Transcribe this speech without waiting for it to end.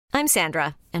I'm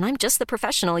Sandra, and I'm just the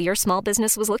professional your small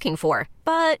business was looking for.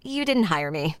 But you didn't hire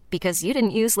me because you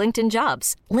didn't use LinkedIn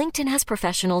Jobs. LinkedIn has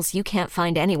professionals you can't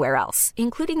find anywhere else,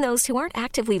 including those who aren't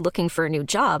actively looking for a new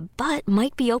job, but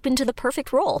might be open to the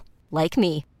perfect role, like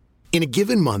me. In a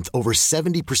given month, over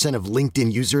 70% of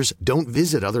LinkedIn users don't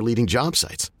visit other leading job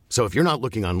sites. So if you're not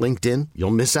looking on LinkedIn,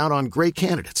 you'll miss out on great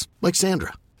candidates like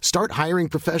Sandra. Start hiring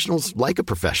professionals like a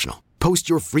professional. Post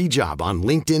your free job on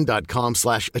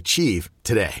linkedin.com/achieve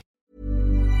today.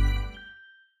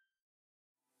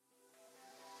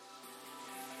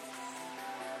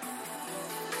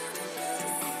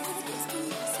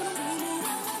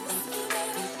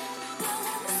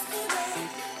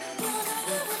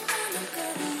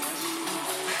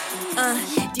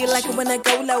 Do you like it when I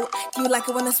go low? Do you like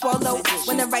it when I swallow?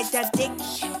 When I write that dick,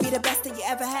 be the best that you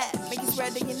ever had. Make you swear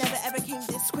that you never ever came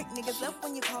this quick. Niggas love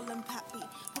when you call them pappy.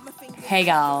 Hey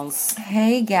gals.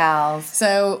 Hey gals.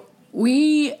 So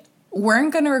we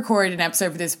weren't going to record an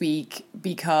episode for this week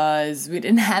because we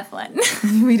didn't have one.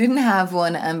 We didn't have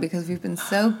one, and because we've been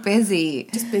so busy.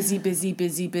 Just busy.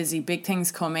 Big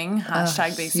things coming.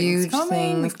 Hashtag big things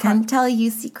coming. We can't tell you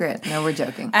secret. No, we're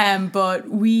joking. But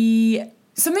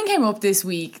something came up this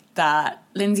week that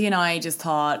Lindsay and I just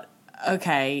thought,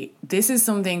 okay, this is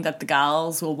something that the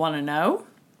gals will want to know.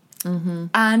 Mm-hmm.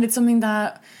 And it's something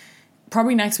that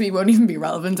probably next week won't even be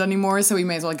relevant anymore, so we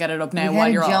may as well get it up now while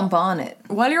you're jump on it.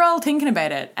 While you're all thinking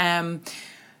about it.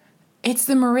 It's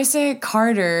the Marissa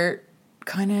Carter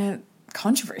kind of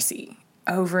controversy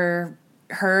over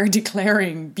her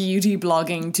declaring beauty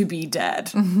blogging to be dead.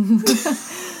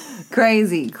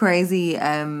 Crazy.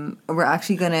 We're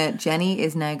actually Jenny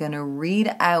is now gonna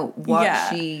read out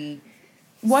what she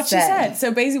said.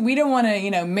 So basically, we don't want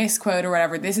to, misquote or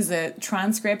whatever. This is a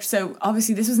transcript. So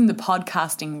obviously, this was in the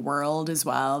podcasting world as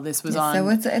well. This was on. So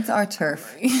it's our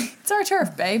turf. It's our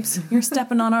turf, babes. You're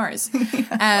stepping on ours.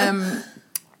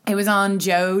 It was on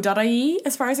Joe.ie,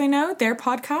 as far as I know, their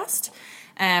podcast.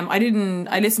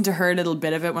 I listened to her a little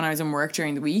bit of it when I was in work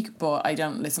during the week, but I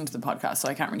don't listen to the podcast, so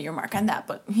I can't really remark on that.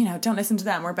 But, don't listen to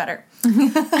them. We're better.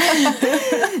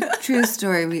 True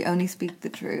story. We only speak the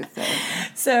truth.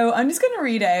 So I'm just going to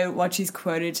read out what she's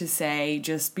quoted to say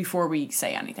just before we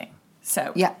say anything.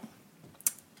 So, yeah.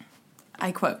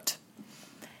 I quote,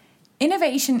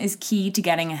 "Innovation is key to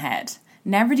getting ahead.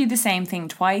 Never do the same thing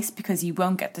twice because you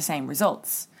won't get the same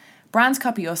results. Brands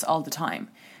copy us all the time.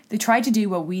 They tried to do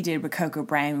what we did with Coco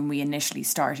Brown when we initially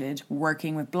started,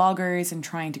 working with bloggers and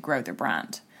trying to grow their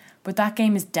brand. But that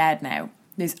game is dead now.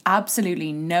 There's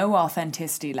absolutely no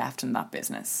authenticity left in that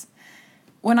business.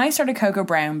 When I started Coco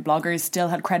Brown, bloggers still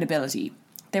had credibility.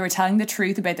 They were telling the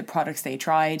truth about the products they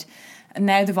tried, and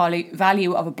now the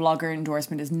value of a blogger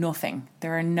endorsement is nothing.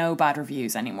 There are no bad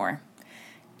reviews anymore.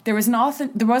 There was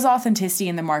authenticity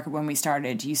in the market when we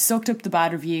started. You sucked up the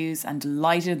bad reviews and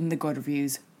delighted in the good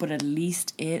reviews, but at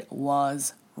least it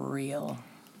was real."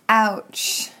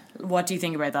 Ouch. What do you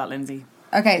think about that, Lindsay?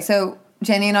 Okay, so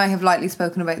Jenny and I have lightly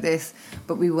spoken about this,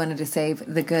 but we wanted to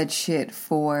save the good shit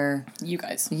for you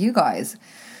guys.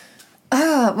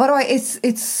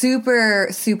 It's super,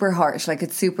 super harsh. Like,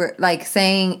 it's super, like,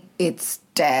 saying it's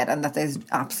dead and that there's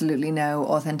absolutely no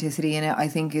authenticity in it, I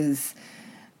think is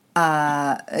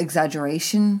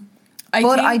exaggeration.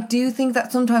 I do think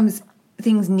that sometimes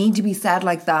things need to be said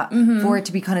like that for it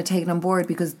to be kind of taken on board,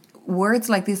 because words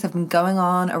like this have been going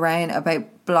on around about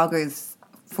bloggers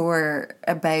for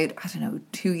about,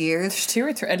 2 years. 2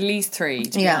 or 3, at least 3,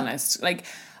 to be honest.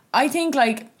 I think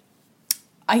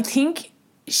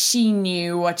she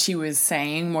knew what she was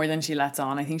saying more than she lets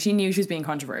on. I think she knew she was being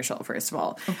controversial, first of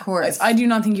all. Of course. I do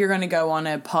not think you're going to go on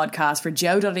a podcast for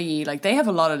Joe.ie. They have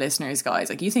a lot of listeners, guys.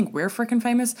 You think we're freaking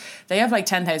famous? They have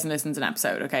 10,000 listens an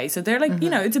episode, okay? So they're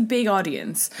it's a big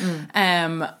audience.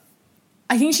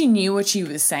 I think she knew what she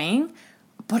was saying,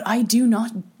 but I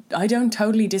don't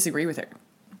totally disagree with her.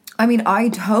 I mean, I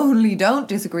totally don't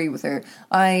disagree with her.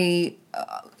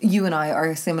 You and I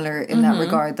are similar in that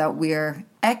regard, that we're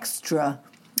extra.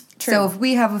 True. So if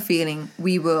we have a feeling,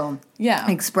 we will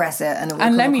express it, and it will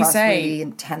come across really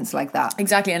intense like that.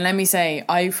 Exactly, and let me say,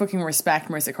 I fucking respect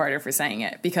Marissa Carter for saying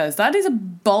it, because that is a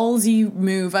ballsy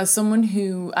move as someone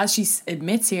who, as she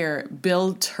admits here,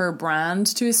 built her brand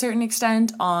to a certain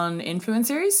extent on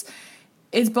influencers.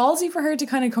 It's ballsy for her to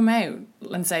kind of come out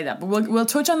and say that, but we'll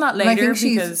touch on that later,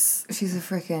 because she's a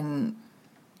freaking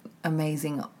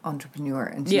amazing entrepreneur,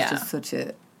 and she's just such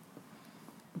a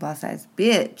boss-ass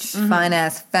bitch,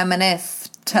 fine-ass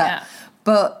feminist. Yeah.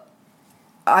 But,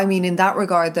 I mean, in that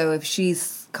regard, though, if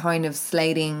she's kind of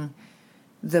slating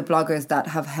the bloggers that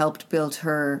have helped build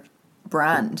her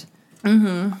brand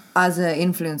as an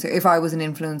influencer, if I was an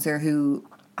influencer who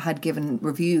had given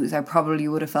reviews, I probably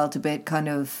would have felt a bit kind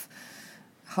of,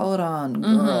 hold on,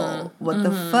 girl, what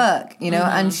the fuck, you know?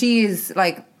 And she is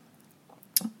like,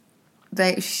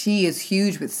 she is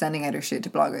huge with sending out her shit to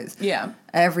bloggers. Yeah.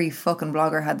 Every fucking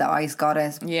blogger had the Ice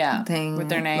Goddess thing. With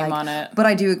their name on it. But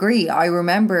I do agree. I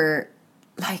remember,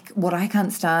 like, what I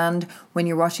can't stand when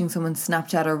you're watching someone's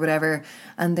Snapchat or whatever,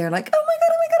 and they're like, oh my God,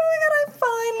 I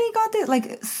finally got this.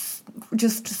 Like,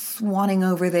 just swanning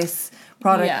over this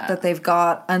product that they've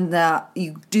got, and that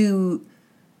you do,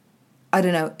 I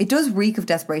don't know, it does reek of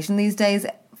desperation these days.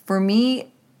 For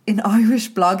me, in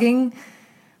Irish blogging,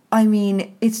 I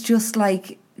mean, it's just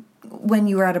like when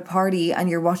you were at a party and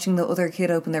you're watching the other kid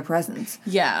open their presents.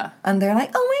 Yeah. And they're like,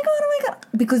 oh my God.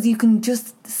 Because you can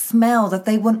just smell that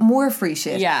they want more free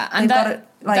shit. Yeah. And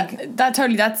that's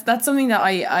something that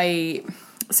I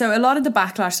so a lot of the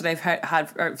backlash that I've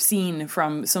had or seen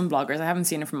from some bloggers, I haven't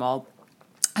seen it from all,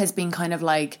 has been kind of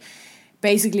like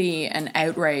basically an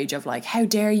outrage of like, how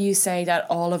dare you say that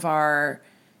all of our...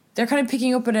 They're kind of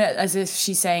picking up at it as if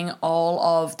she's saying all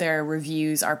of their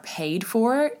reviews are paid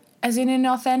for, as in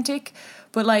inauthentic.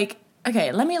 But like,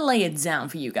 okay, let me lay it down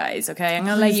for you guys, okay? I'm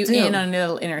going to let you in on a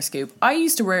little inner scoop. I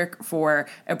used to work for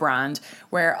a brand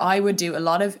where I would do a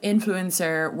lot of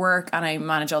influencer work and I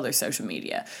manage all their social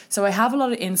media. So I have a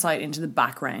lot of insight into the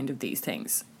background of these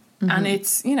things. Mm-hmm. And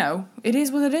it's, you know, it is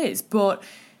what it is. But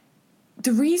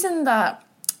the reason that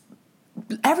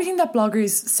everything that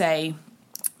bloggers say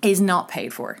is not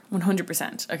paid for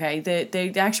 100%. Okay,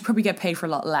 they actually probably get paid for a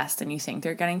lot less than you think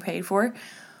they're getting paid for,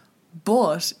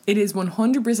 but it is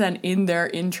 100% in their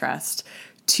interest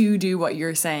to do what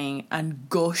you're saying and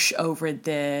gush over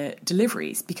the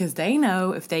deliveries, because they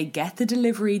know if they get the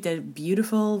delivery, the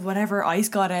beautiful whatever Ice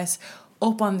Goddess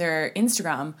up on their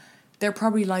Instagram, they're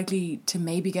probably likely to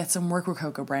maybe get some work with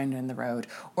Cocoa Brown down the road,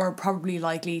 or probably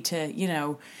likely to, you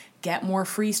know, get more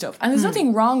free stuff. And there's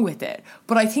nothing wrong with it.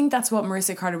 But I think that's what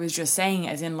Marissa Carter was just saying,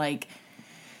 as in like,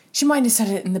 she might have said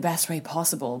it in the best way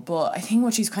possible, but I think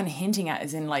what she's kind of hinting at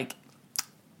is in like,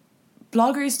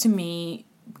 bloggers to me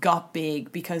got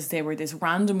big because they were this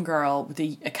random girl with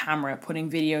a camera putting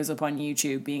videos up on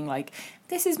YouTube being like,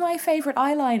 this is my favourite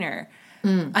eyeliner.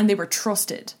 And they were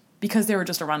trusted because they were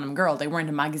just a random girl. They weren't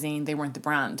a magazine, they weren't the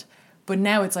brand. But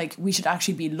now it's like we should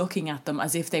actually be looking at them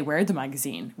as if they were the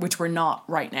magazine, which we're not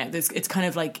right now. It's kind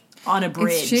of like on a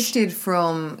bridge. It's shifted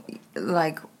from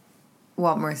like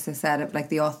what Marissa said, of like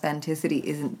the authenticity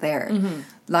isn't there. Mm-hmm.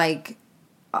 Like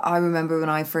I remember when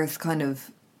I first kind of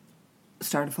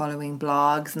started following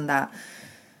blogs and that,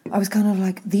 I was kind of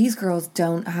like, these girls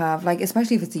don't have, like,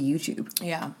 especially if it's a YouTube.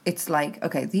 Yeah. It's like,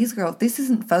 okay, these girls, this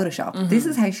isn't Photoshop. Mm-hmm. This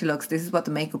is how she looks. This is what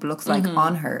the makeup looks like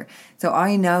on her. So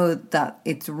I know that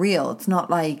it's real. It's not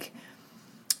like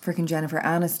freaking Jennifer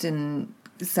Aniston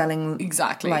selling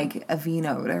like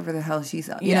Aveeno, whatever the hell she's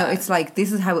you know, it's like,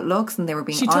 this is how it looks, and they were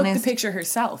being honest. She took the picture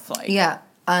herself, like. Yeah.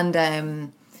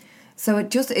 And so it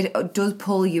does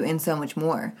pull you in so much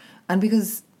more. And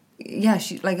because... yeah,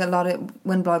 she, like a lot of,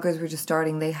 when bloggers were just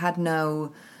starting, they had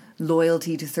no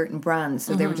loyalty to certain brands,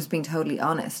 so they were just being totally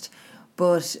honest.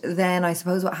 But then I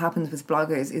suppose what happens with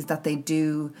bloggers is that they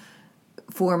do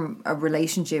form a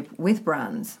relationship with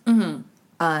brands.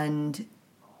 And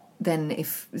then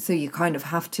you kind of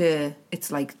have to,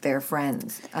 it's like they're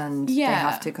friends, and they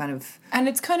have to kind of... And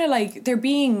it's kind of like they're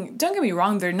being, don't get me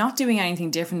wrong, they're not doing anything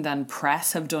different than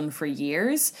press have done for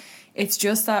years. It's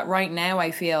just that right now I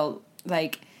feel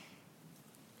like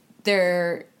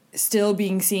they're still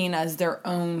being seen as their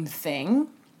own thing,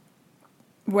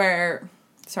 where...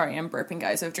 Sorry, I'm burping,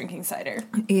 guys. I was drinking cider.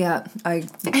 Yeah, I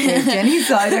gave Jenny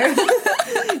cider.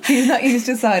 She's not used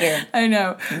to cider. I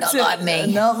know. Not like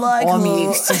me. Not like I'm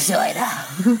used to cider.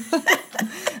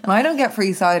 I don't get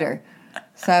free cider.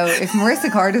 So if Marissa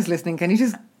Carter's listening, can you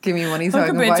just give me money so I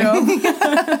can buy it?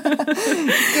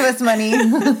 Give us money.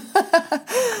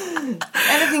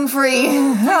 Anything free.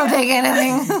 I'll take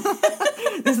anything.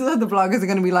 This is what the bloggers are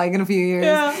going to be like in a few years.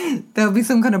 Yeah. There'll be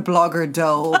some kind of blogger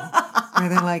dole where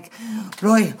they're like,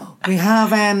 right, we have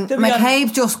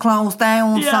McCabe just closed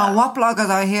down, so what bloggers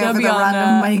are here for the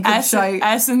random makeup site?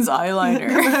 Essence eyeliner.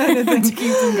 To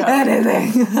keep them going.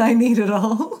 Anything. I need it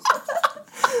all.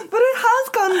 But it has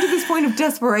gotten to this point of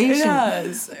desperation. It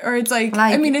has. Or it's like,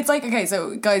 I mean, it's like, okay,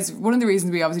 so guys, one of the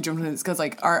reasons we obviously jumped into this is because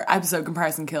like our episode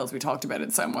Comparison Kills, we talked about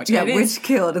it so much. Yeah, which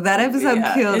killed. That episode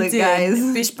killed it,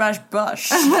 guys. Bish bash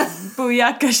bush.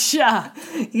 Booyaka sha.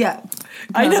 Yeah.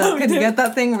 I know. Can you get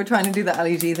that thing? We're trying to do the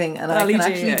LEG thing, and I can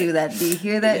actually do that. Do you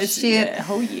hear that shit? Yeah.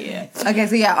 Oh yeah. Okay,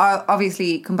 so yeah,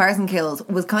 obviously Comparison Kills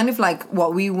was kind of like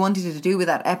what we wanted to do with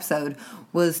that episode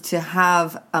was to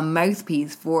have a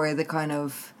mouthpiece for the kind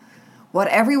of what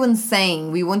everyone's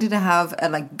saying. We wanted to have a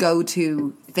like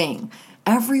go-to thing.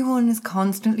 Everyone is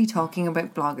constantly talking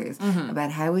about bloggers,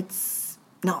 about how it's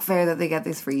not fair that they get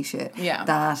this free shit. Yeah.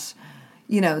 That,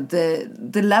 you know,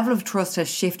 the level of trust has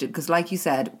shifted. Because like you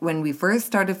said, when we first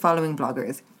started following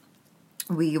bloggers,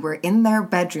 we were in their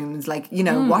bedrooms, like, you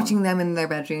know, watching them in their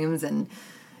bedrooms and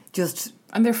just...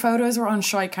 And their photos were on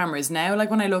shy cameras. Now, like,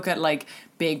 when I look at, like,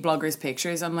 big bloggers'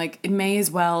 pictures, I'm like, it may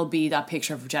as well be that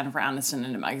picture of Jennifer Aniston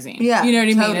in a magazine. Yeah, you know what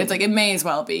I totally. mean? It's like, it may as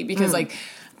well be. Because, like...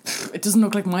 It doesn't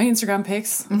look like my Instagram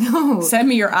pics. No. Send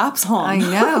me your apps, hon. I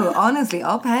know, honestly,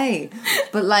 I'll pay.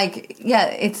 But like, yeah,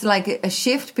 it's like a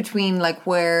shift between like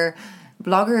where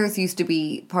bloggers used to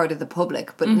be part of the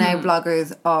public, but now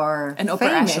bloggers are an upper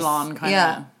famous. echelon kind of.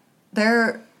 Yeah,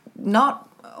 they're not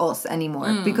us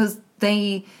anymore because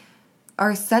they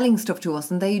are selling stuff to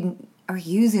us and they are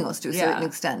using us to a certain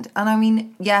extent. And I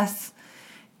mean, yes,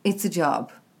 it's a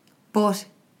job, but...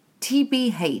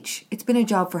 TBH, it's been a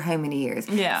job for how many years?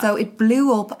 Yeah. So it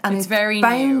blew up and it's very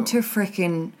bound new. to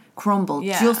frickin' crumble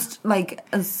just like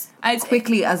as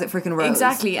quickly as it frickin' rose.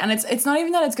 Exactly. And it's not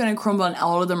even that it's going to crumble and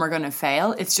all of them are going to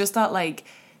fail. It's just that like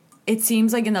it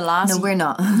seems like in the last... No, we're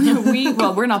not.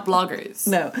 we're not bloggers.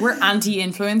 No. We're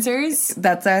anti-influencers.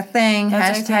 That's our thing.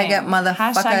 That's Hashtag it,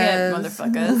 motherfuckers. Hashtag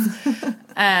it,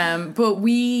 motherfuckers. But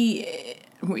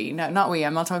no, not we.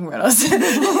 I'm not talking about us.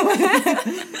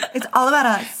 It's all about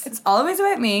us. It's always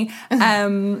about me.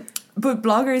 But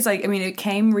bloggers, like, I mean, it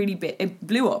came really big. It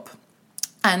blew up.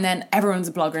 And then everyone's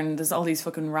a blogger and there's all these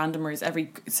fucking randomers.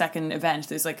 Every second event,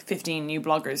 there's like 15 new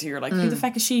bloggers who you're like, who the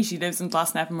fuck is she? She lives in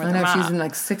Glasnevin with her I know, ma. she's in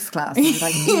like 6th class. It's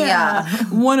like, yeah.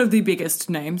 One of the biggest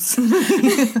names.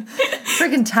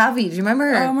 Freaking Tavi, do you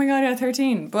remember her? Oh my God, yeah,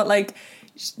 13. But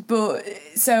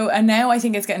and now I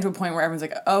think it's getting to a point where everyone's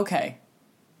like, okay,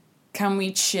 can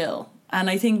we chill?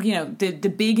 And I think, you know, the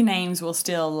big names will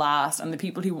still last and the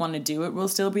people who want to do it will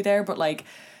still be there. But like,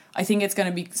 I think it's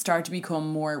going to start to become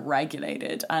more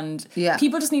regulated. And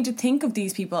people just need to think of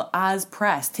these people as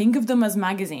press. Think of them as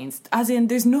magazines. As in,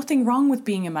 there's nothing wrong with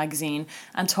being a magazine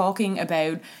and talking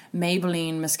about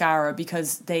Maybelline mascara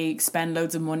because they spend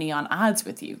loads of money on ads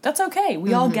with you. That's okay.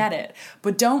 We all get it.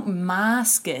 But don't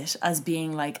mask it as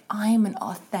being like, I'm an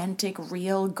authentic,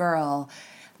 real girl.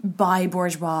 Buy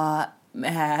Bourjois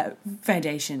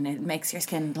foundation. It makes your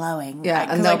skin glowing.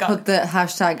 Yeah, and they'll put the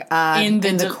hashtag ad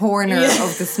in the corner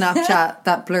of the Snapchat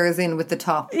that blurs in with the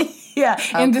top. Yeah,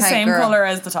 in the same colour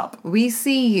as the top. We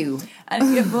see you.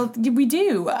 And, well, we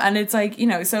do. And it's like, you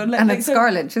know, so... And it's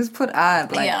Scarlett, just put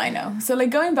ad. Like. Yeah, I know. So,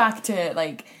 like, going back to,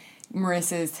 like,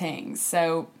 Marissa's things.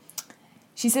 So,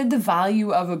 she said the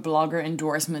value of a blogger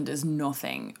endorsement is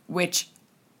nothing, which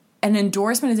an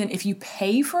endorsement is in if you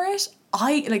pay for it.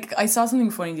 I saw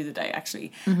something funny the other day,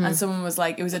 actually, and someone was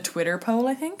like, it was a Twitter poll,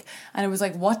 I think, and it was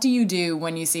like, what do you do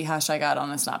when you see hashtag ad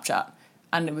on a Snapchat?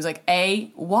 And it was like, A,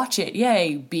 watch it,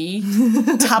 yay. B,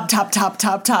 tap, tap, tap,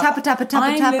 tap, tap. Tappa, tappa, tappa,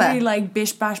 I'm tappa. literally like,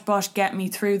 bish, bash, bosh, get me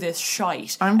through this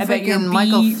shite. I'm about your freaking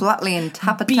Michael Flatley and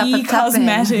tappa, tappa, tappa. B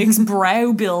Cosmetics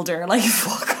brow builder. Like,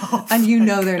 fuck off. And you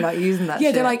know they're not using that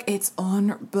shit. They're like, it's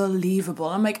unbelievable.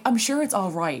 I'm like, I'm sure it's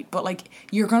all right, but like,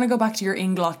 you're going to go back to your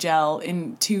Inglot gel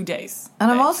in 2 days.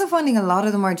 And I'm also finding a lot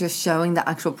of them are just showing the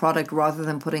actual product rather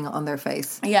than putting it on their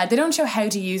face. Yeah, they don't show how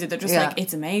to use it. They're just like,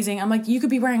 it's amazing. I'm like, you could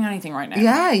be wearing anything right now.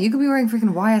 Yeah, you could be wearing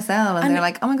freaking YSL and they're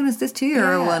like, oh my goodness, this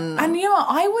 2-year-old one. And you know what,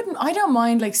 I don't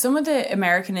mind, like, some of the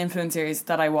American influencers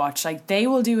that I watch, like, they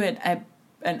will do an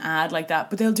ad like that,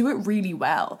 but they'll do it really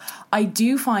well. I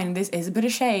do find this is a bit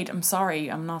of shade. I'm sorry.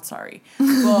 I'm not sorry.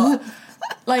 But,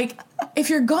 like,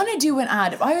 if you're gonna do an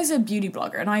ad, if I was a beauty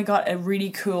blogger and I got a really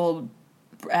cool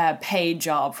paid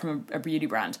job from a beauty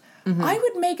brand, I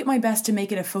would make it my best to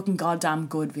make it a fucking goddamn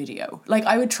good video. Like,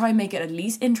 I would try and make it at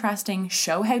least interesting,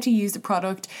 show how to use the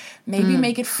product, maybe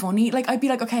make it funny. Like, I'd be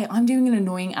like, okay, I'm doing an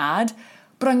annoying ad,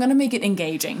 but I'm going to make it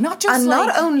engaging. Not just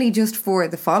not only just for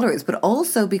the followers, but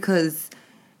also because,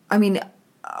 I mean,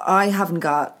 I haven't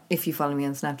got, if you follow me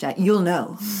on Snapchat, you'll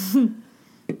know.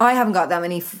 I haven't got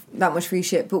that much free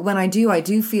shit, but when I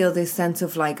do feel this sense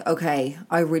of like, okay,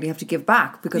 I really have to give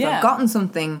back because I've gotten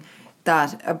something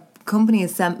that a company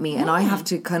has sent me and I have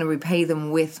to kind of repay them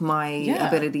with my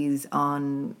abilities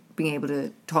on being able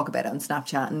to talk about it on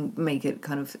Snapchat and make it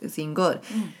kind of seem good.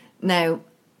 Now,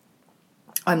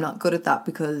 I'm not good at that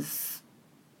because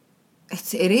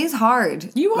it is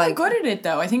hard. You are good at it,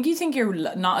 though. I think you think you're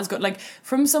not as good. Like,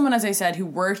 from someone, as I said, who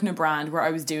worked in a brand where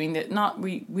I was doing that.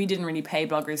 We didn't really pay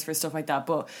bloggers for stuff like that,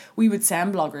 but we would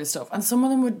send bloggers stuff, and some of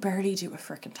them would barely do a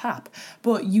frickin' tap.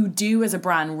 But you do, as a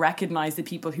brand, recognise the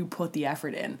people who put the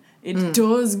effort in. It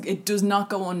does not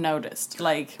go unnoticed.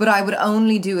 Like, but I would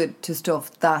only do it to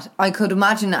stuff that I could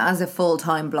imagine as a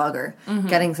full-time blogger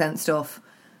getting sent stuff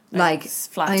like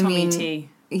flat tummy tea.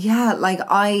 Yeah, like,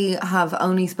 I have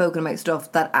only spoken about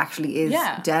stuff that actually is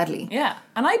deadly. Yeah,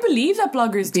 and I believe that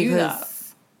bloggers do that.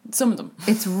 Some of them.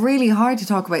 It's really hard to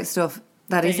talk about stuff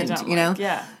that isn't, you know?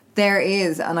 Yeah. There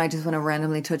is, and I just want to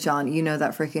randomly touch on, you know,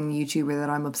 that freaking YouTuber that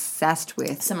I'm obsessed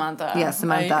with. Samantha. Yeah,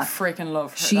 Samantha. I freaking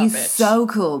love her. She's that bitch. so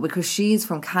cool because she's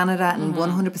from Canada and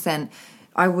 100%.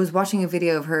 I was watching a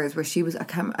video of hers where she was,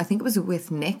 I think it was with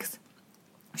NYX.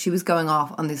 She was going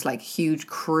off on this like huge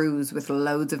cruise with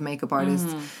loads of makeup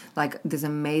artists, like this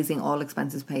amazing all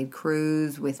expenses paid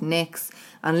cruise with NYX.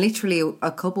 And literally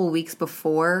a couple weeks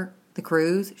before the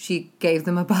cruise, she gave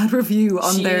them a bad review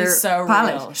on their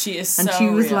palette. Real. She is so real. And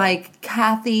she was real. like,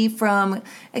 Kathy from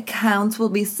accounts will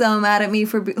be so mad at me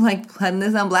for like putting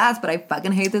this on blast, but I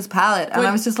fucking hate this palette. And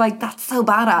I was just like, that's so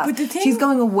badass. But the thing, she's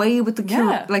going away with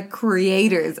the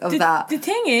creators of that. The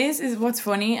thing is what's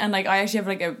funny, and like I actually have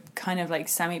like a kind of like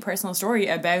semi-personal story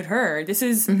about her. This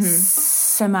is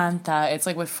Samantha. It's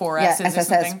like with 4 S's or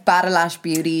something. Badalash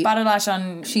Beauty. Badalash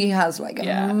on... She has like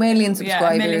a million subscribers.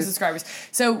 Yeah, a million subscribers.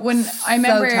 So when I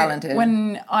remember talented.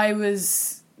 When I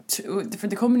was... for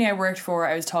the company I worked for,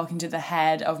 I was talking to the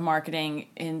head of marketing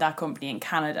in that company in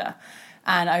Canada.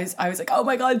 And I was like, oh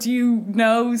my God, do you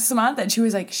know Samantha? And she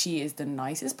was like, she is the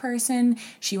nicest person.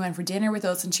 She went for dinner with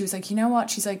us and she was like, you know what?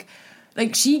 She's like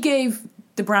she gave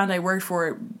the brand I worked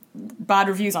for bad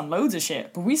reviews on loads of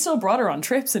shit, but we still brought her on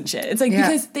trips and shit. It's like,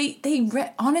 because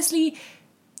honestly,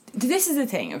 this is the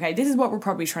thing, okay? This is what we're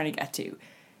probably trying to get to.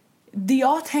 The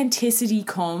authenticity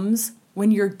comes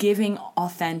when you're giving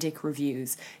authentic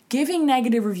reviews. Giving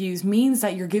negative reviews means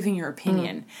that you're giving your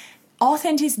opinion.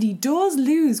 Authenticity does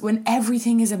lose when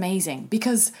everything is amazing,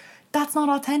 because that's not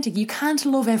authentic. You can't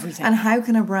love everything. And how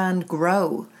can a brand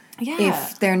grow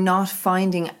if they're not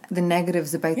finding the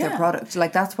negatives about their product?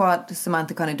 Like, that's what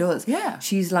Samantha kind of does. Yeah.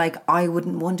 She's like, I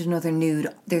wouldn't want another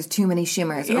nude. There's too many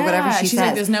shimmers or whatever she she's says.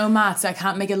 Like, there's no mattes. I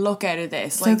can't make a look out of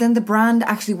this. So then the brand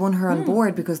actually won her on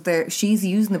board because she's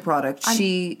using the product.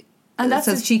 And that's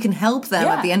so she can help them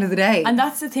at the end of the day. And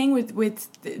that's the thing with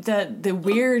the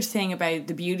weird thing about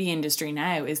the beauty industry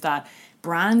now is that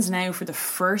brands now, for the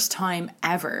first time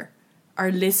ever,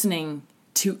 are listening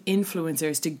to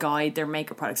influencers to guide their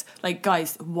makeup products. Like,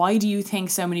 guys, why do you think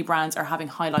so many brands are having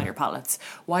highlighter palettes?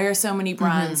 Why are so many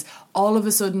brands all of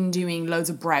a sudden doing loads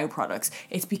of brow products?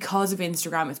 It's because of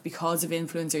Instagram. It's because of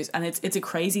influencers. And it's a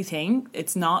crazy thing.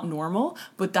 It's not normal,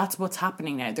 but that's what's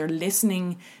happening now. They're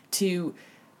listening to...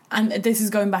 And this is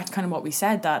going back to kind of what we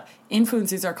said, that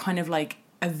influencers are kind of like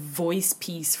a voice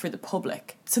piece for the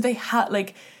public. So they have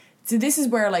so this is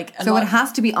where like... So it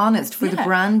has to be honest for the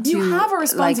brand to... You have a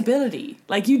responsibility.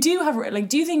 Like you do have... Like,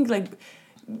 do you think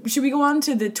should we go on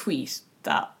to the tweet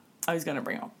that I was going to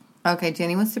bring up? Okay,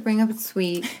 Jenny wants to bring up a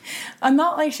tweet. I'm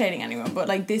not like shading anyone, but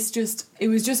like it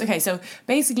was just okay. So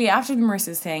basically, after the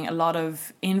Marissa's thing, a lot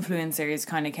of influencers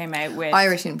kind of came out with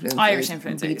Irish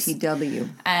influencers,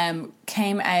 BTW,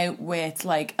 came out with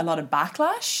like a lot of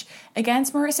backlash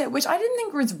against Marissa, which I didn't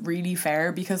think was really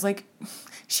fair, because like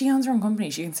she owns her own company,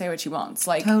 she can say what she wants,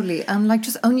 like totally, and like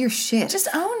just own your shit, just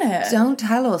own it. Don't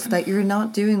tell us that you're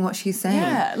not doing what she's saying.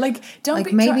 Yeah, like don't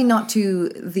like maybe not to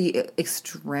the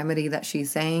extremity that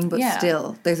she's saying, but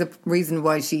still, there's a reason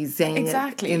why she's saying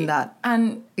it in that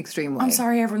extreme way. I'm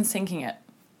sorry, everyone's thinking it.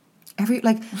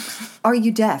 Are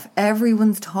you deaf?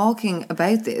 Everyone's talking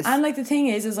about this. And like the thing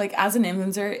is like, as an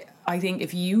influencer, I think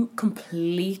if you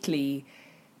completely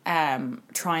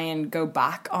try and go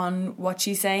back on what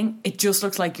she's saying, it just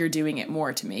looks like you're doing it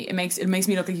more to me. It makes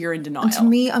me look like you're in denial. And to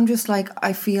me, I'm just like,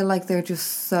 I feel like they're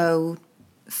just so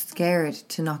scared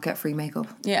to not get free makeup.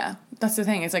 Yeah, that's the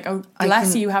thing. It's like, oh,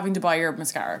 bless you having to buy your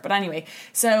mascara. But anyway,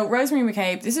 so Rosemary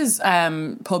McCabe, this is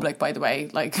public, by the way.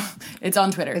 Like, it's on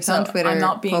Twitter. It's on Twitter. I'm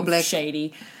not being public.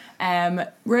 shady.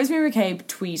 Rosemary McCabe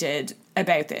tweeted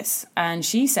about this, and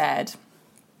she said,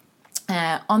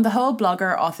 on the whole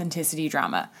blogger authenticity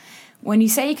drama, when you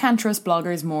say you can't trust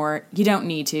bloggers more, you don't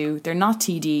need to. They're not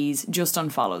TDs, just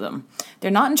unfollow them. They're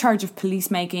not in charge of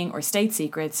police making or state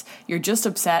secrets. You're just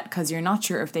upset because you're not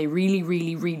sure if they really,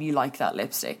 really, really like that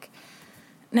lipstick.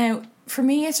 Now, for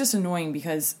me, it's just annoying,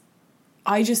 because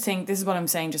I just think, this is what I'm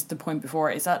saying just the point before,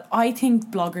 is that I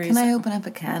think bloggers... Can I open up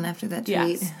a can after that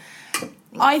tweet? Yes.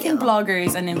 I think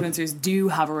bloggers and influencers do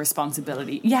have a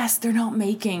responsibility. Yes, they're not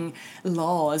making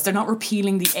laws, they're not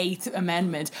repealing the 8th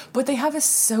Amendment, but they have a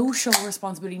social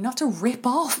responsibility not to rip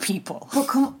off people. But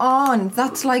come on,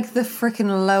 that's like the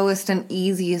freaking lowest and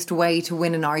easiest way to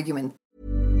win an argument.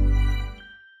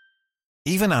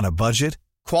 Even on a budget,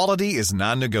 quality is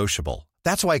non-negotiable.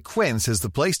 That's why Quince is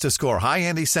the place to score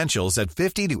high-end essentials at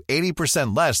 50 to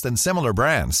 80% less than similar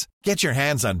brands. Get your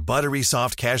hands on buttery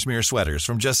soft cashmere sweaters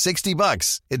from just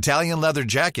 $60, Italian leather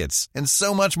jackets, and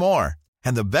so much more.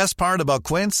 And the best part about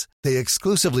Quince, they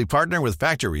exclusively partner with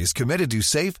factories committed to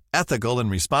safe, ethical,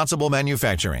 and responsible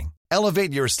manufacturing.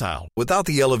 Elevate your style without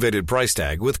the elevated price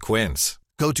tag with Quince.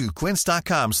 Go to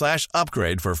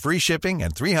quince.com/upgrade for free shipping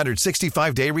and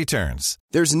 365-day returns.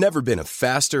 There's never been a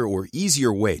faster or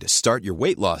easier way to start your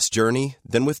weight loss journey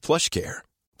than with PlushCare.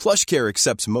 PlushCare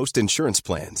accepts most insurance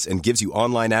plans and gives you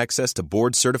online access to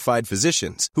board-certified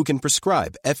physicians who can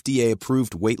prescribe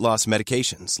FDA-approved weight loss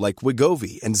medications like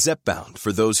Wegovy and Zepbound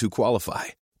for those who qualify.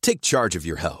 Take charge of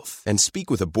your health and speak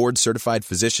with a board-certified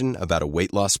physician about a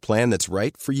weight loss plan that's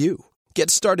right for you. Get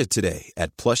started today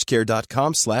at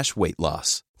plushcare.com/weight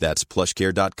loss. That's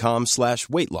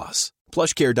plushcare.com/weight loss.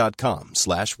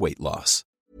 plushcare.com/weight loss.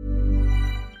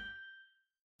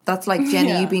 That's like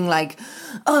Jenny, you being like,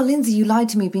 oh, Lindsay, you lied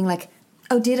to me, being like,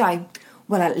 oh, did I?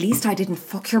 Well, at least I didn't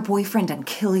fuck your boyfriend and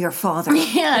kill your father.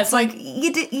 Yeah, it's like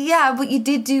you did, yeah, but you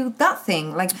did do that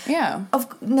thing. Like, yeah,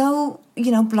 no,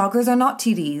 bloggers are not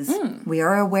TDs. We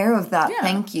are aware of that. Yeah.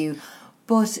 Thank you,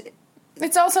 but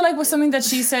it's also like with something that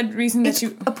she said recently. It's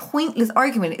a pointless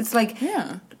argument. It's like,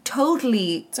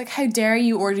 totally. It's like, how dare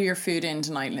you order your food in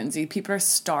tonight, Lindsay? People are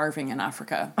starving in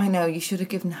Africa. I know, you should have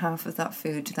given half of that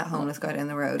food to that homeless guy down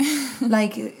the road.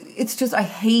 Like, it's just, I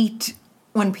hate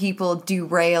when people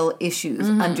derail issues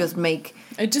and just make...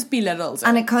 It just belittles it.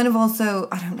 And it kind of also,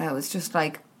 I don't know, it's just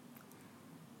like,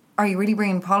 are you really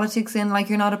bringing politics in? Like,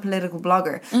 you're not a political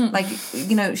blogger. Like,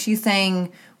 she's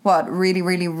saying, what, really,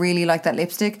 really, really like that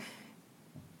lipstick?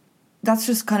 That's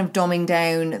just kind of dumbing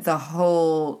down the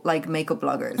whole, like, makeup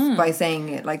bloggers by saying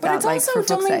it like that. But it's also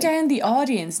dumbing down the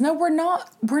audience. No, we're not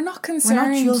concerned.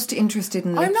 We're not just interested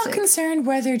in lipstick. I'm not concerned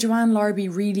whether Joanne Larby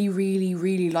really, really,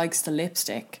 really likes the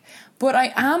lipstick. But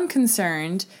I am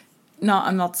concerned... No,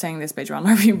 I'm not saying this by Joanne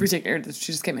Larby in particular.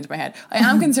 She just came into my head. I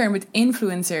am concerned with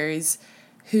influencers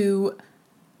who...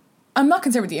 I'm not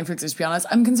concerned with the influencers, to be honest.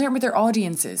 I'm concerned with their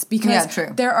audiences because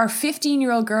there are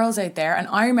 15-year-old girls out there. And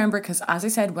I remember, because as I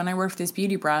said, when I worked for this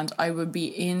beauty brand, I would be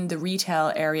in the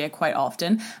retail area quite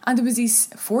often. And there was these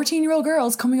 14-year-old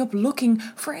girls coming up looking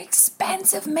for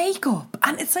expensive makeup.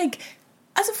 And it's like,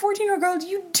 as a 14-year-old girl,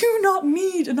 you do not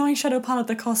need an eyeshadow palette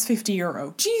that costs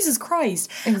 €50. Jesus Christ.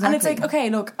 Exactly. And it's like, okay,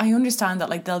 look, I understand that,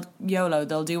 like, they'll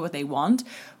do what they want.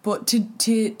 But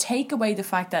to take away the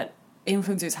fact that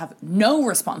influencers have no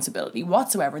responsibility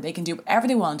whatsoever. They can do whatever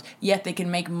they want, yet they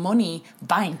can make money,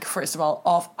 bank, first of all,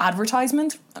 off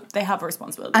advertisement. They have a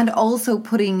responsibility. And also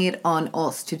putting it on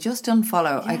us to just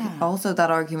unfollow. Yeah. Also,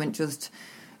 that argument just...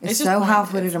 It's so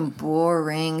half-witted and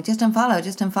boring. Just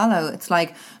unfollow. It's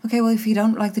like, okay, well, if you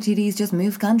don't like the TDs, just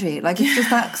move country. Like, it's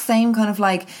just that same kind of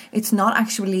like... It's not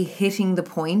actually hitting the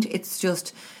point. It's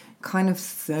just... kind of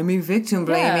semi-victim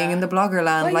blaming in the blogger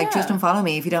land. Just unfollow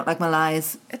me if you don't like my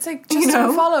lies. It's like, just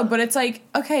unfollow. But it's like,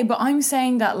 okay, but I'm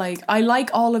saying that, like, I like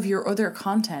all of your other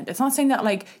content. It's not saying that,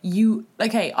 like, you...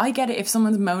 Like, hey, I get it if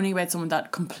someone's moaning about someone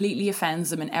that completely offends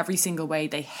them in every single way,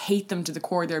 they hate them to the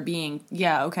core of their being,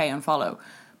 yeah, okay, unfollow.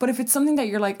 But if it's something that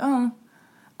you're like, oh,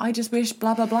 I just wish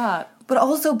blah, blah, blah... But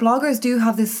also bloggers do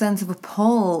have this sense of a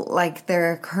pull, like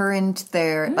they're current,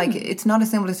 like it's not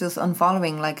as simple as just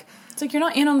unfollowing, like... It's like you're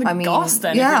not in on the goss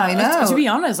then. Yeah, I know. To be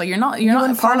honest, like you're not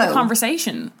part of the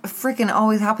conversation. Freaking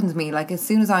always happens to me. Like as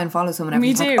soon as I unfollow someone,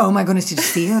 me too. Like, oh my goodness, did you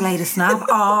see her latest snap?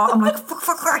 Oh, I'm like,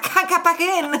 fuck, I can't get back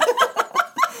in. Me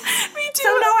too. So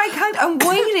no, I can't. I'm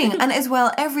waiting. And as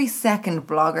well, every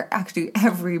blogger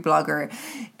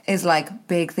is like,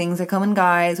 big things are coming,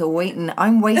 guys.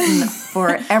 I'm waiting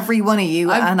for every one of you,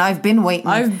 and I've been waiting.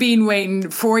 I've been waiting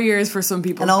 4 years for some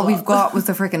people. And all we've got was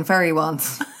the freaking fairy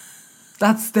ones.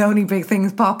 That's the only big thing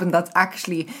popping that's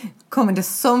actually coming to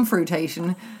some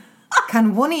fruition.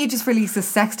 Can one of you just release a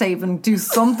sex tape and do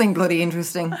something bloody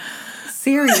interesting?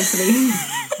 Seriously.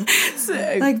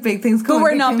 Like big things coming. But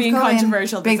we're not being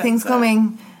controversial. Big things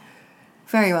coming.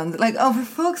 Fairy ones. Like, oh, for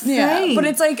fuck's sake. But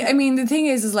it's like, I mean, the thing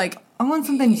is like, I want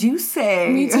something juicy.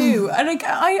 Me too. And like,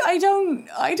 I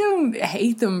don't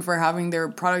hate them for having their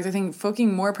products. I think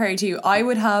fucking more power to you. I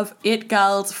would have It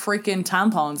Gal's freaking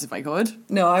tampons if I could.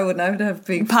 No, I wouldn't. I would have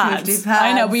big pads.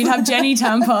 I know, but you'd have Jenny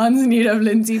tampons and you'd have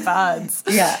Lindsay pads.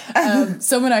 Yeah.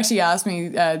 Someone actually asked me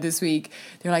this week,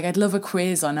 they're like, I'd love a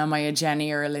quiz on am I a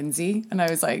Jenny or a Lindsay? And I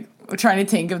was like, trying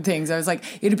to think of things. I was like,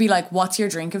 it'd be like, what's your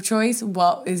drink of choice?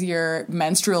 What is your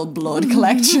menstrual blood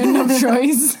collection of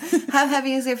choice? How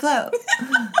heavy is your flow?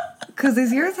 Because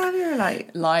is yours heavy or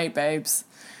light? Light, babes.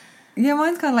 Yeah,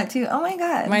 mine's kind of light too. Oh my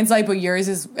God. Mine's light, but yours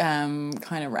is kind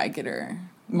of regular.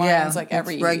 Mine's like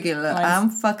every... regular. I'm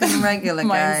fucking regular,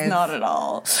 guys. Mine's not at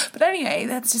all. But anyway,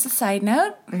 that's just a side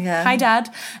note. Yeah. Hi, Dad.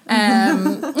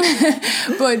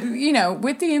 But, you know,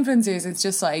 with the influencers, it's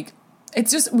just like,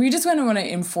 we just want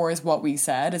to enforce what we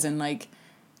said, as in like,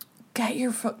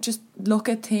 just look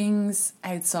at things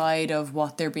outside of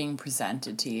what they're being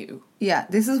presented to you. Yeah,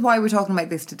 this is why we're talking about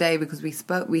this today, because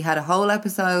we had a whole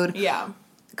episode. Yeah.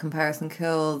 Comparison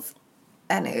kills.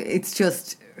 And it's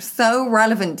just so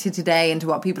relevant to today and to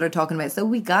what people are talking about. So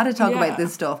we got to talk about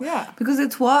this stuff. Yeah. Because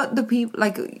it's what the people,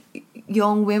 like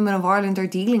young women of Ireland, are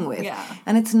dealing with. Yeah.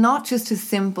 And it's not just as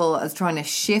simple as trying to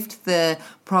shift the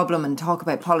problem and talk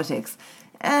about politics.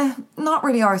 Not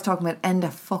really ours talking about Enda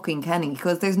fucking Kenny,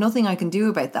 because there's nothing I can do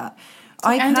about that.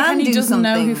 Enda Kenny doesn't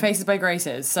know who Faces by Grace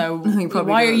is, so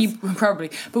why are you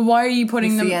But why are you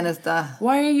putting them?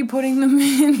 Why are you putting them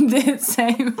in the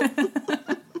same?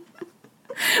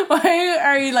 Why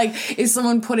are you like? Is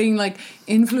someone putting like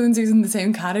influencers in the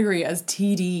same category as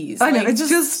TDs? I know, it's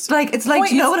just like it's like.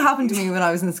 Do you know what happened to me when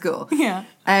I was in school? Yeah.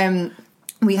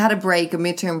 We had a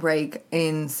midterm break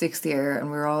in 6th year,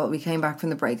 and we came back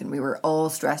from the break and we were all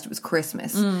stressed. It was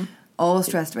Christmas. All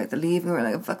stressed about the leave. We were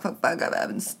like, fuck, I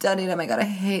haven't studied. Oh my God, I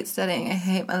hate studying. I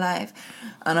hate my life.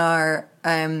 And our,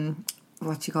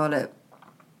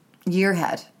 year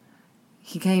head,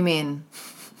 he came in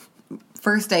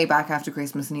first day back after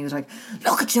Christmas and he was like,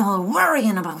 look at you all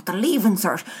worrying about the leaving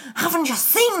cert. Haven't you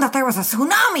seen that there was a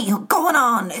tsunami going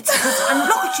on? And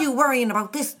look at you worrying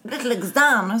about this little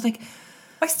exam. And I was like,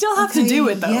 I still have to do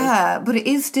it though. Yeah, but it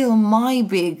is still my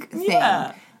big thing.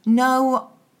 Yeah. No,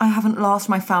 I haven't lost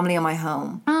my family and my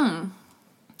home.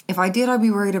 If I did, I'd be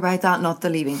worried about that, not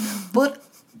the leaving. But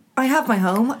I have my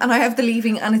home and I have the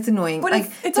leaving and it's annoying.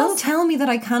 But don't tell me that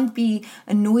I can't be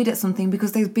annoyed at something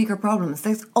because there's bigger problems.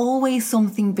 There's always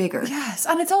something bigger. Yes,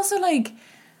 and it's also like,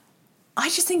 I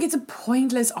just think it's a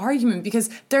pointless argument because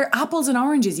they're apples and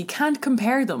oranges. You can't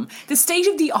compare them. The state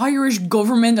of the Irish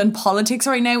government and politics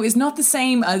right now is not the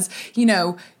same as,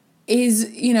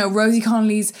 Rosie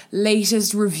Connolly's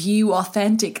latest review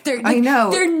authentic. I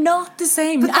know. They're not the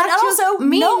same. But and also,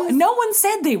 no one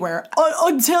said they were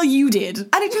until you did.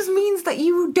 And it just means that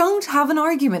you don't have an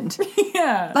argument.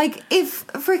 Yeah. Like, if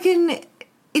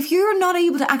you're not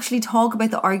able to actually talk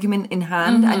about the argument in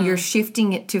hand and you're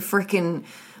shifting it to frickin'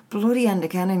 bloody Enda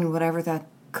Kenny and whatever that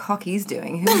cock he's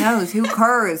doing. Who knows? Who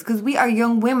cares? Because we are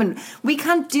young women. We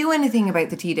can't do anything about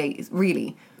the T-Days,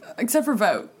 really. Except for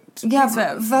vote. Yeah,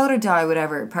 vote or die,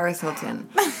 whatever. Paris Hilton.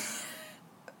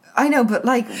 I know, but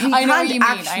like, I know what you mean.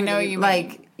 I know what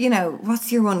you mean.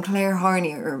 What's your one? Claire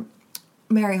Harney or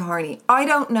Mary Harney? I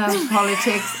don't know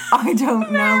politics. I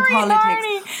don't know politics.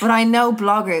 Harney. But I know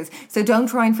bloggers. So don't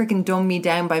try and freaking dumb me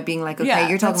down by being like, okay,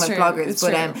 you're talking about bloggers,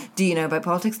 but do you know about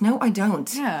politics? No, I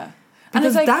don't. Yeah.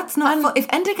 Because that's not fun. If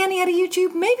Enda Kenny had a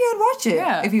YouTube, maybe I'd watch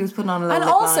it if he was putting on a little bit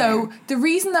longer. The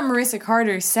reason that Marissa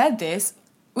Carter said this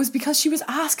was because she was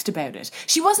asked about it.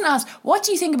 She wasn't asked, what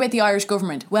do you think about the Irish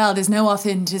government? Well, there's no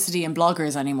authenticity in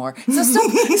bloggers anymore. So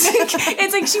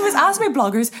it's like she was asked about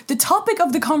bloggers. The topic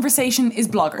of the conversation is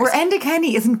bloggers. Where Enda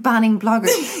Kenny isn't banning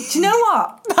bloggers. Do you know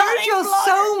what? They're just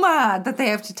so mad that they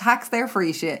have to tax their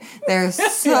free shit. They're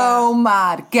so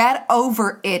mad. Get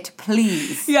over it,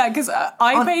 please. Yeah, because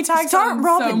I pay tax on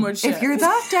so much shit. If you're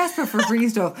that desperate for free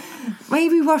stuff,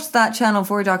 maybe watch that Channel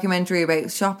 4 documentary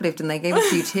about shoplifting. They gave a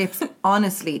few tips.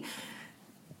 Honestly,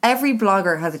 every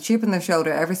blogger has a chip in their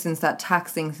shoulder ever since that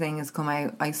taxing thing has come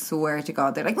out. I swear to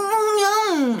God, they're like, no,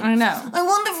 I know. I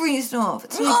want the free stuff.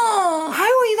 It's like, how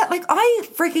are you that? Like, I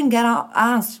freaking get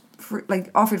asked for,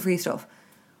 offered free stuff.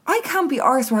 I can't be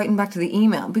arse writing back to the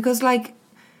email because, like,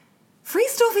 free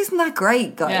stuff isn't that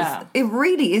great, guys. Yeah. It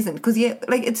really isn't, because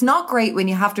it's not great when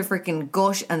you have to freaking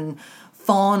gush and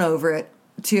fawn over it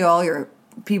to all your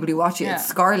people who watch you. It's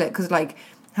scarlet, because like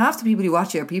half the people who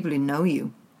watch you are people who know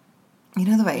you. You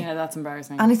know the way? Yeah, that's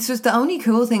embarrassing. And it's just the only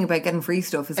cool thing about getting free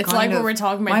stuff is it's like what we're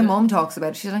talking about. My mum talks about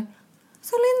it. She's like,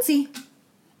 so Lindsay,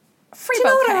 free do you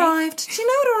know what arrived? Do you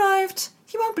know what arrived?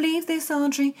 You won't believe this,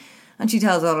 Audrey. And she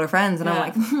tells all her friends, and I'm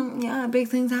like, yeah, big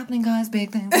things happening, guys,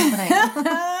 big things happening.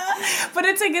 But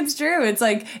it's like, it's true. It's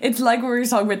like we were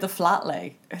talking about the flat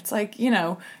lay. It's like, you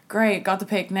know, great, got the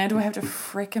pic. Now do I have to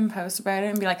frickin' post about it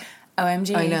and be like,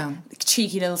 OMG, I know.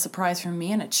 Cheeky little surprise from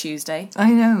me on a Tuesday.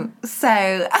 I know.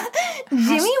 So,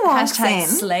 Jimmy walks in.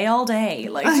 Slay all day.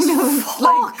 Like, I know.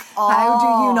 Like, how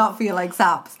do you not feel like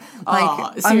saps?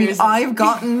 Like, I mean, I've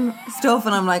gotten stuff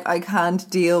and I'm like, I can't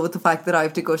deal with the fact that I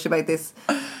have to gush about this.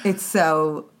 It's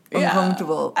so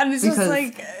uncomfortable. And it's just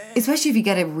like... Especially if you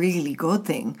get a really good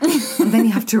thing. And then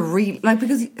you have to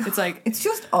because... It's like... It's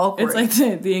just awkward. It's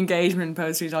like the engagement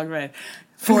post we talked about.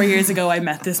 4 years ago, I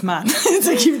met this man. It's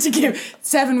like, you have to give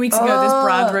 7 weeks ago, this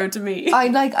Brad wrote to me.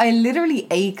 I literally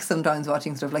ache sometimes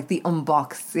watching stuff like the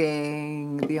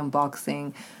unboxing.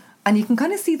 And you can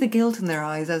kind of see the guilt in their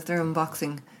eyes as they're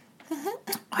unboxing.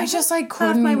 I just like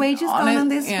couldn't... Half my wages gone on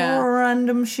this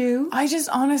random shoe. I just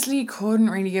honestly couldn't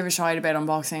really give a shit about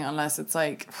unboxing unless it's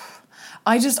like...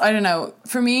 I don't know.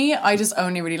 For me, I just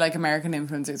only really like American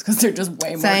influencers because they're just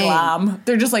way more glam.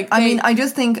 They're just like... I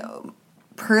just think,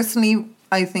 personally...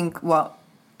 I think what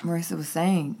Marissa was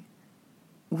saying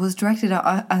was directed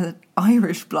at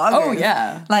Irish bloggers. Oh,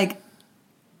 yeah. Like,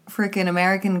 freaking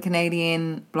American,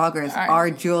 Canadian bloggers are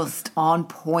just on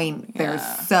point. They're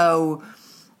so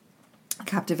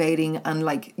captivating and,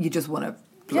 like, you just want to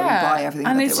buy everything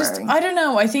that they're wearing. I don't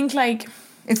know. I think, like...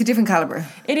 It's a different calibre.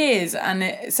 It is.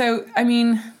 And so, I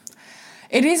mean...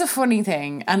 It is a funny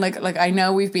thing, and like I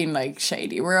know we've been like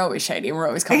shady. We're always shady, and we're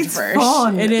always controversial. It's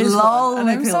fun. It is lol, fun. And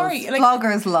I'm sorry, like,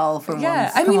 bloggers lol for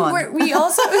once. I mean, we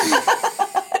also we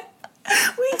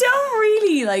don't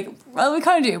really like. Well, we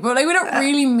kind of do, but like we don't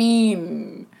really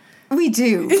mean. We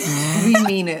do. We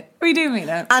mean it. We do mean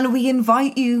it, and we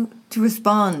invite you to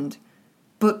respond.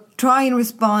 But try and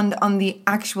respond on the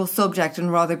actual subject,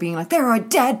 and rather being like, there are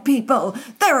dead people,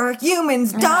 there are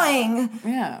humans dying.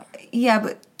 Yeah,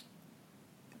 but.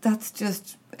 That's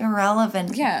just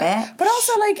irrelevant. Yeah, bitch. But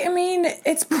also, like, I mean,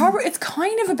 it's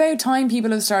kind of about time people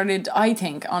have started. I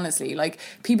think, honestly, like,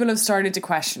 people have started to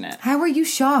question it. How were you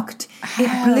shocked?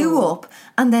 It blew up,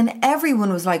 and then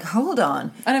everyone was like, "Hold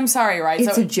on." And I'm sorry, right?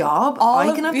 It's a job.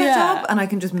 I can have that job, and I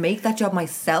can just make that job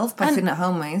myself by sitting at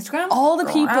home on my Instagram. All the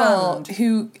people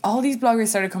all these bloggers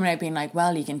started coming out being like,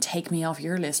 "Well, you can take me off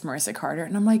your list, Marissa Carter,"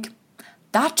 and I'm like,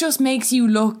 that just makes you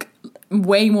look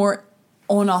way more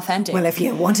unauthentic. Well, if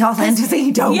you want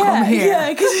authenticity, don't come here.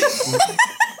 Yeah,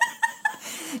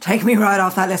 take me right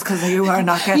off that list because you are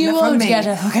not getting it from me. You won't get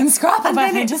a fucking scrap of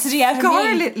authenticity out of me.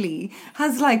 Scarlett Lee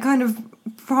has like kind of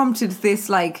prompted this,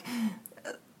 like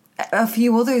a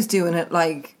few others doing it,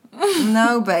 like,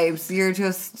 no babes, you're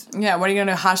just... Yeah, what are you going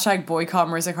to hashtag boycott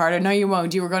Marissa Carter? No, you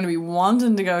won't. You were going to be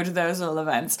wanting to go to those little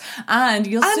events, and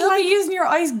you'll still be using your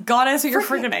ice goddess with your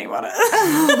freaking name on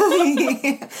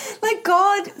it. Like,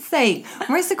 God's sake,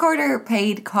 Marissa Carter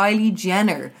paid Kylie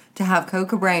Jenner to have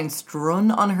Coco Brown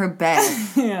strung on her bed.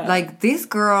 Like, this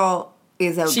girl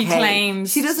is okay. She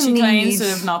claims to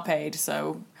have not paid,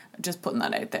 so just putting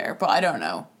that out there, but I don't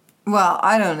know. Well,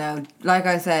 I don't know. Like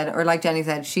I said, or like Jenny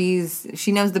said, she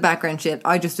knows the background shit.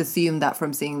 I just assumed that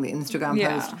from seeing the Instagram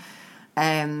post.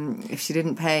 If she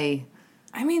didn't pay...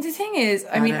 I mean, the thing is,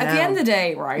 at the end of the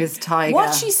day, right, is Tyga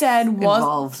what she said was...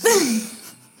 involved.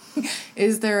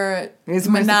 Is there a Is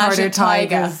menage Carter a Tyga?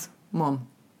 Tyga's mum?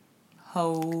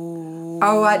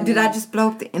 Oh, did I just blow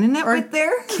up the internet right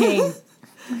there? King.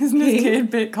 Isn't his kid a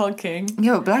bit called King?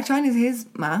 Yo, Black China's his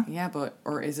ma. Yeah,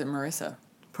 or is it Marissa?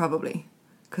 Probably.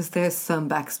 Because there's some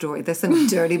backstory. There's some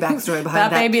dirty backstory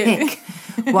behind that baby. pic.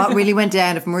 What really went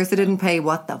down? If Marissa didn't pay,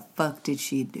 what the fuck did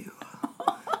she do?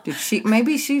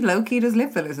 Maybe she low-key does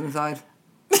lip fillers inside.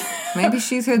 Maybe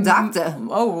she's her doctor.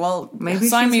 Oh, well, maybe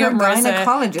sign she's me her up, Marissa.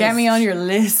 gynecologist. Get me on your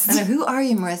list. I know, who are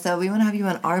you, Marissa? We want to have you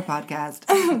on our podcast.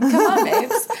 Come on,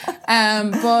 babes.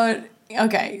 But...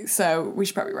 Okay, so we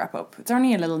should probably wrap up. It's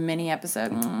only a little mini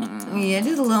episode. Yeah,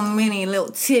 just a little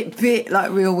tidbit,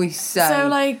 like we always say. So,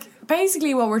 like,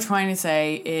 basically what we're trying to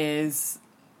say is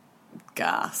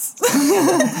gas.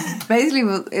 Basically,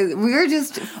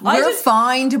 we're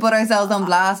fine to put ourselves on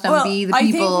blast and be the people.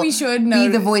 I think we should be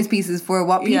the voice pieces for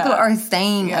what people are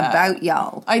saying about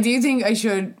y'all. I do think I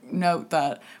should note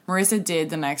that Marissa did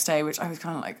the next day, which I was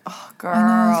kind of like, oh, girl. And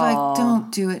I was like, don't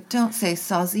do it. Don't say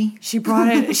sozzy. She brought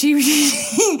it. She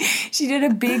did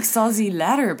a big sozzy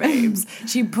letter, babes.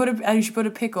 She put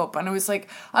a pic up, and it was like,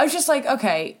 I was just like,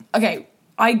 okay.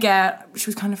 I get she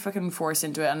was kind of fucking forced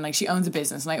into it, and like she owns a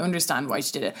business, and I understand why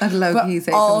she did it. And low-key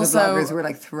say some of the bloggers were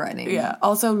like threatening. Yeah.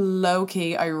 Also,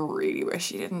 low-key, I really wish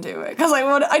she didn't do it, because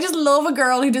I just love a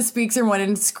girl who just speaks her mind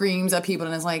and screams at people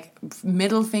and is like,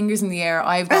 middle fingers in the air.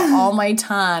 I've got all my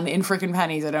tan in freaking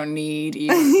pennies. I don't need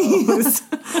even those.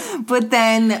 But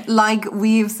then, like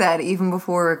we've said even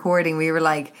before recording, we were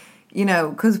like, you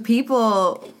know, because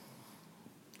people.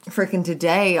 Freaking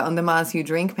today on the Mas You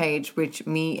Drink page, which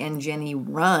me and Jenny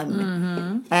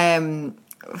run, massive.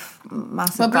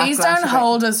 But please don't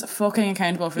hold us fucking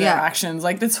accountable for their actions.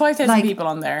 Like, there's 5,000 people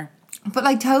on there. But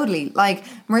like, totally, like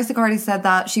Marissa Carty said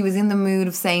that she was in the mood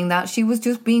of saying that she was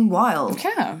just being wild.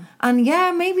 Yeah,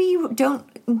 and maybe you don't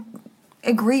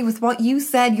agree with what you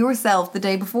said yourself the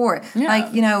day before. Yeah.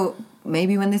 Like, you know,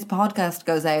 maybe when this podcast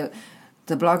goes out,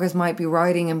 the bloggers might be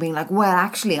writing and being like, well,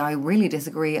 actually, I really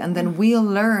disagree. And then we'll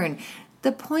learn.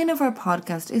 The point of our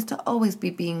podcast is to always be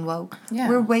being woke. Yeah.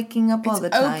 We're waking up all the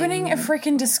time. Opening a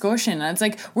freaking discussion. And it's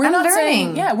like, we're not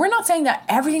saying that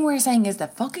everything we're saying is the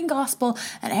fucking gospel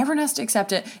and everyone has to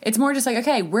accept it. It's more just like,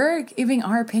 okay, we're giving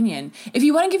our opinion. If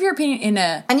you want to give your opinion in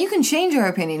a... And you can change your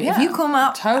opinion. Yeah, if you come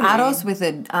out at us with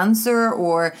an answer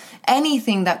or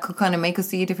anything that could kind of make us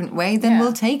see a different way, then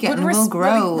we'll take it and we'll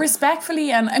grow. Respectfully,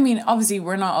 and I mean, obviously,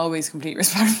 we're not always completely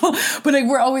respectful, but like,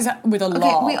 we're always with a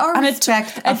law. We are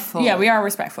respectful. Yeah, we are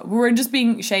respectful. We're just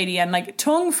being shady and like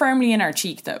tongue firmly in our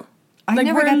cheek though. I like,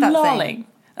 never get that saying.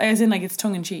 As in like it's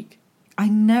tongue in cheek. I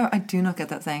do not get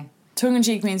that saying. Tongue in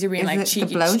cheek means you're being like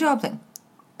cheeky. The blowjob thing?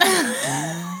 No,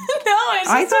 it's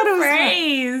just a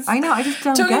phrase. I know, I just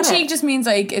don't tongue get it. Tongue in cheek just means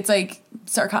like it's like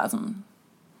sarcasm.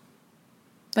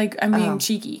 Like I'm being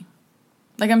cheeky.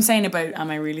 Like I'm saying about,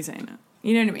 am I really saying it?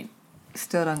 You know what I mean?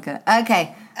 Still don't get it.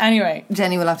 Okay. Anyway.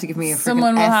 Jenny will have to give me a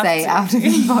freaking essay after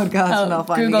this podcast and I'll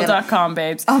finally Google.com,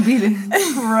 babes. I'll be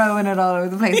throwing it all over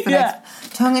the place.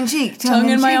 Tongue in cheek. Tongue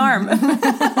in my arm.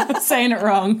 Saying it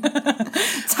wrong.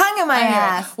 Tongue in my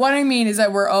ass. What I mean is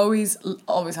that we're always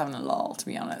having a lull, to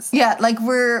be honest. Yeah, like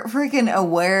we're freaking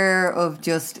aware of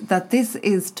just that this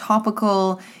is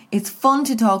topical. It's fun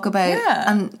to talk about.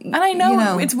 Yeah. And I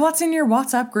know, it's what's in your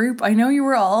WhatsApp group. I know you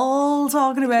were all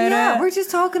talking about it. Yeah, we're just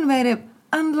talking about it.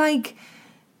 And like,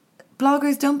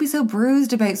 bloggers, don't be so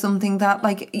bruised about something that,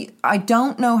 like, I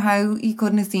don't know how you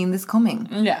couldn't have seen this coming.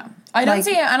 Yeah. I don't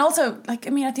see it. And also, like,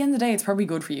 I mean, at the end of the day, it's probably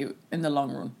good for you in the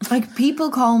long run. Like,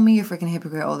 people call me a freaking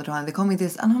hypocrite all the time. They call me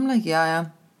this. And I'm like, yeah, I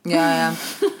am. Yeah, I am.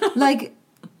 Like,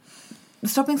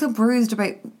 stop being so bruised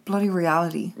about bloody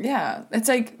reality. Yeah. It's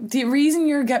like, the reason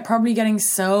you're probably getting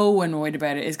so annoyed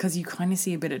about it is because you kind of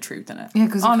see a bit of truth in it. Yeah,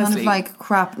 because you're kind of like,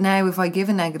 crap, now if I give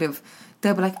a negative,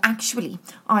 they'll be like, actually,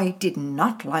 I did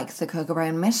not like the Cocoa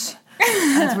Brown mitt.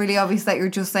 And it's really obvious that you're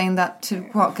just saying that to,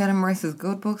 get in Marissa's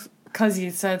good books. Because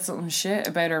you said something shit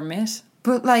about her mitt.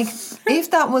 But like, if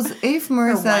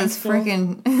Marissa's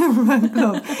freaking if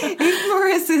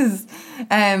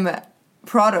Marissa's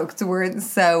products weren't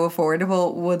so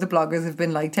affordable, would the bloggers have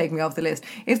been like, take me off the list?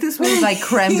 If this was like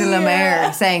creme de la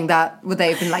mer saying that, would they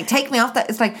have been like, take me off that?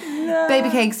 It's like, baby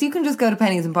cakes, you can just go to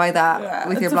Pennies and buy that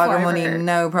with your blogger money,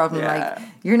 no problem. Like,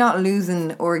 you're not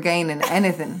losing or gaining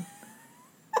anything.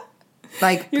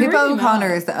 Like, Pippa really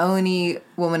O'Connor is the only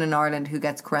woman in Ireland who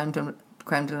gets creme de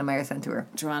la mer sent to her.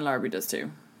 Joanne Larby does too.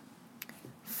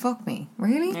 Fuck me.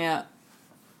 Really? Yeah.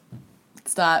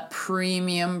 It's that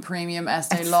premium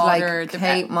Estee Lauder. Like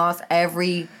Kate Moss,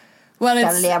 every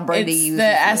celebrity uses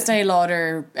the Estee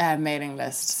Lauder mailing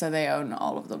list, so they own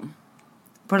all of them.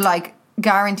 But like,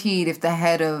 guaranteed if the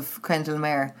head of Creme de la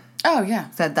Mer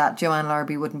said that, Joanne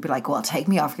Larby wouldn't be like, well, take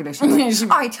me off your list.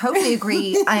 Like, I totally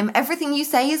agree. Everything you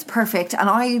say is perfect and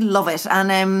I love it,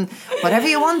 and whatever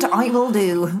you want I will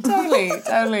do.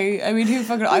 Totally. I mean, who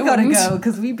fucking... I gotta go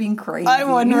because we've been crazy. I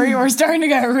wonder, we're starting to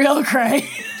get real cray.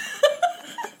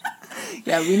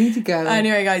 Yeah, we need to go.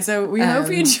 Anyway, guys, so we hope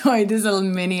you enjoyed this little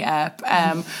mini app.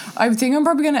 I think I'm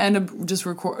probably going to end up just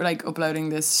uploading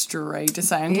this straight to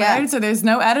SoundCloud, so there's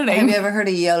no editing. Have you ever heard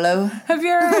of YOLO? Have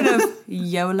you ever heard of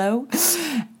YOLO?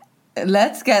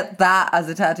 Let's get that as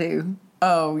a tattoo.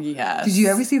 Oh, yes. Did you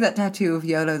ever see that tattoo of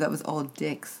YOLO that was all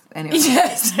dicks? Anyway.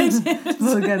 Yes, I did.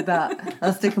 We'll get that.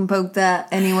 I'll stick and poke that.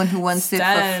 Anyone who wants it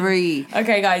for free.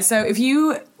 Okay, guys, so if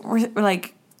you were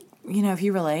like, if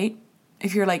you relate,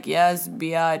 if you're like, yes,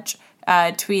 biatch,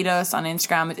 tweet us on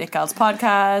Instagram at ItGals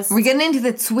Podcast. We're getting into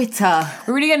the Twitter.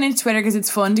 We're really getting into Twitter because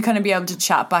it's fun to kind of be able to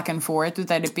chat back and forth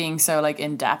without it being so like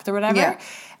in depth or whatever. Yeah.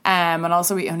 And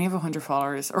also we only have 100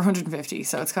 followers or 150,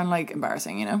 so it's kind of like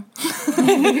embarrassing,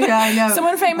 Yeah, I know.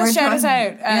 Someone famous shout us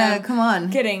out. Yeah, come on.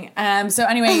 Kidding. So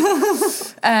anyway,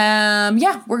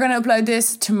 yeah, we're going to upload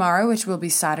this tomorrow, which will be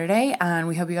Saturday, and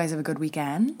we hope you guys have a good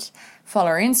weekend. Follow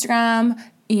our Instagram.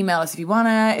 Email us if you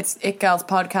wanna. It's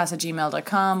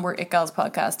itgalspodcast@gmail.com. We're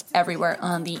itgalspodcast everywhere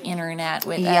on the internet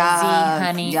with a Z,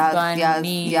 honey,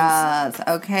 bunnies. Yes.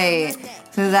 Okay.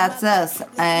 So that's us.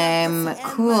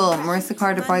 Cool. Marissa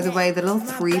Carter, by the way, the little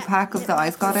 3-pack of the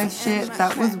Ice Goddess shit,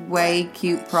 that was way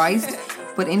cute priced,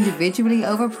 but individually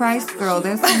overpriced. Girl,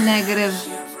 there's some negative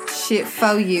shit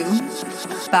for you.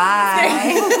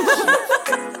 Bye.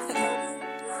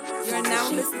 You're now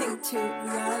listening to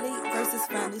Reality versus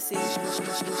Fantasy.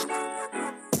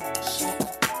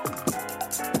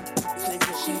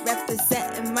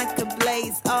 Representing Michael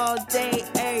Blaze all day,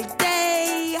 every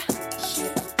day.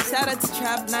 Shout out to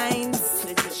Trap Nines,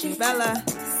 Bella,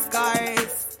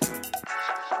 Scars,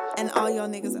 and all y'all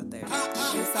niggas out there.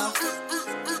 Yourself.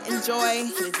 Enjoy.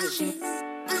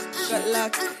 Good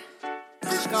luck.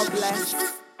 God bless.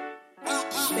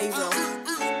 Stay real.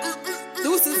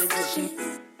 Deuces.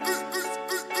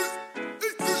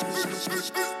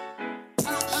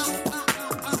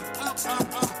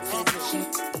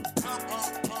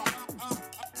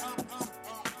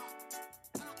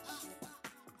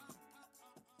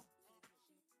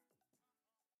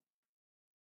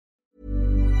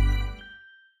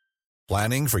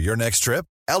 Planning for your next trip?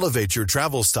 Elevate your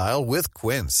travel style with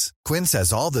Quince. Quince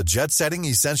has all the jet-setting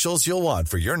essentials you'll want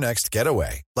for your next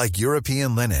getaway, like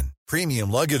European linen,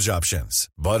 premium luggage options,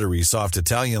 buttery soft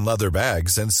Italian leather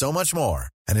bags, and so much more.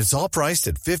 And it's all priced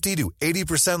at 50 to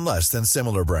 80% less than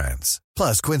similar brands.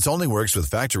 Plus, Quince only works with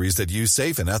factories that use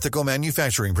safe and ethical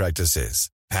manufacturing practices.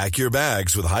 Pack your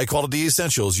bags with high-quality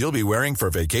essentials you'll be wearing for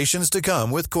vacations to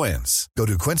come with Quince. Go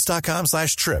to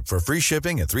quince.com/trip for free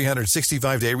shipping and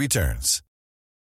 365-day returns.